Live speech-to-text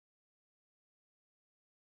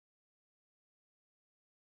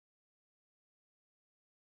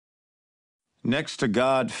Next to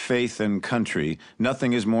God, faith, and country,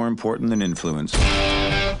 nothing is more important than influence.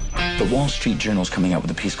 The Wall Street Journal's coming out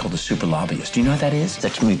with a piece called The Super Lobbyist. Do you know what that is?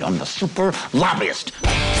 That's me. I'm the super lobbyist.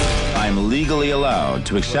 I'm legally allowed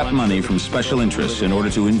to accept money from special interests in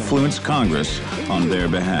order to influence Congress on their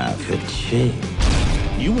behalf. Good shit.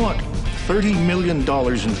 You want $30 million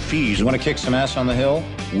in fees. You want to kick some ass on the Hill?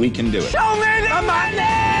 We can do it. Show me the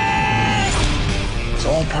money! It's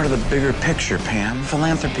all part of the bigger picture, Pam.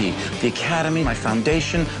 Philanthropy, the academy, my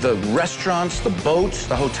foundation, the restaurants, the boats,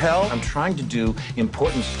 the hotel. I'm trying to do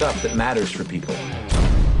important stuff that matters for people.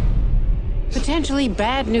 Potentially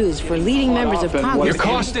bad news for leading members of Congress. You're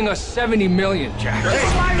costing us $70 million, Jack.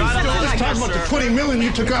 Let's talk about the $20 million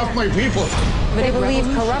you took off my people. They believe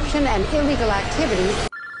corruption and illegal activities.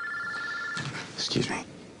 Excuse me.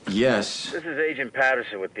 Yes. This is Agent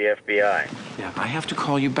Patterson with the FBI. Yeah, I have to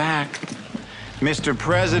call you back. Mr.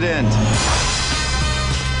 President.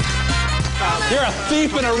 You're a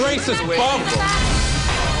thief and a racist bum.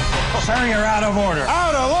 Sir, you're out of order.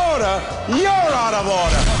 Out of order? You're out of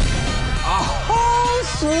order. Oh,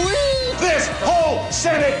 sweet. This whole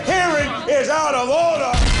Senate hearing is out of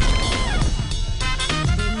order.